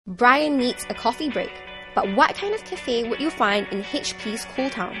Brian needs a coffee break, but what kind of cafe would you find in HP's Cool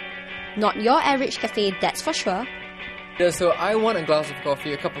Town? Not your average cafe, that's for sure. Yeah, so I want a glass of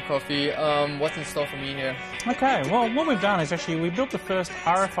coffee, a cup of coffee. What's in store for me here? Okay, well, what we've done is actually we built the first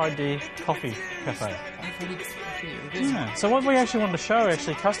RFID coffee cafe. Yeah. So what we actually wanted to show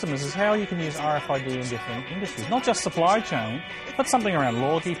customers is how you can use RFID in different industries, not just supply chain, but something around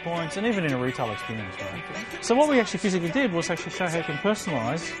loyalty points and even in a retail experience. Right? Okay. So what we actually physically did was actually show how you can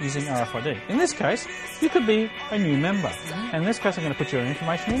personalise using RFID. In this case, you could be a new member. Mm-hmm. And in this case, I'm going to put your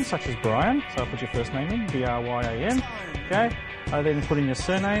information in, such as Brian. So I'll put your first name in, B-R-Y-A-N. Okay. I then put in your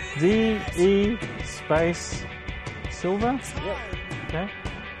surname, D-E space Silver. Yep. Okay.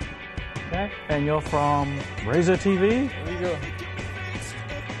 Okay, and you're from Razor TV? There you go.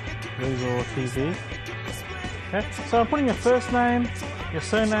 Razor TV. Okay, so I'm putting your first name, your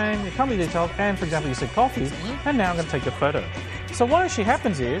surname, your company details, and for example you said coffee, and now I'm going to take your photo. So what actually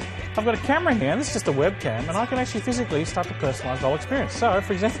happens is, I've got a camera here, and this is just a webcam, and I can actually physically start to personalise the whole experience. So,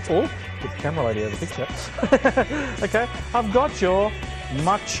 for example, get the camera lady out of the picture. Okay, I've got your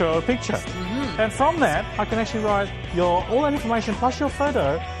macho picture. And from that, I can actually write all that information plus your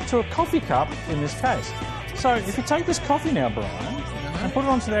photo to a coffee cup in this case. So if you take this coffee now, Brian, and put it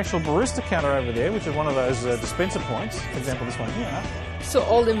onto the actual barista counter over there, which is one of those dispenser points, for example this one here. So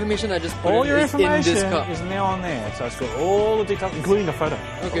all the information I just put all your is information in this cup. is now on there. So it's got all the details, including the photo.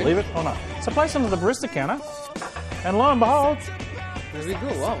 Okay. Believe it or not. So place it onto the barista counter, and lo and behold, there we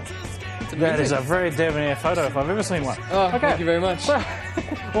go. Wow. That is a very debonair photo if I've ever seen one. Oh, okay. Thank you very much. So,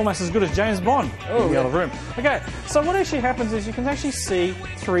 almost as good as James Bond in the yeah. other room. Okay, so what actually happens is you can actually see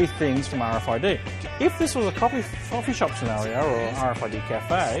three things from RFID. If this was a coffee shop scenario or an RFID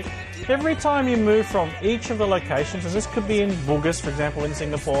cafe, every time you move from each of the locations, and this could be in Bugis, for example, in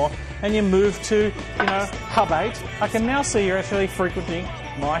Singapore, and you move to, Hub 8, I can now see you're actually frequenting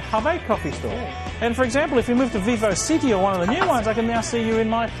my Hub 8 coffee store. Yeah. And for example, if you move to Vivo City or one of the new ones, I can now see you in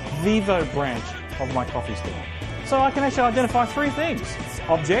my Vivo branch of my coffee store. So I can actually identify three things.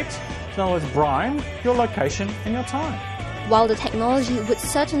 Object, in other words, Brian, your location, and your time. While the technology would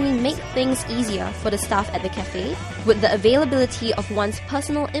certainly make things easier for the staff at the cafe, would the availability of one's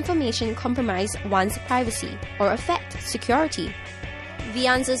personal information compromise one's privacy or affect security? The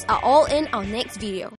answers are all in our next video.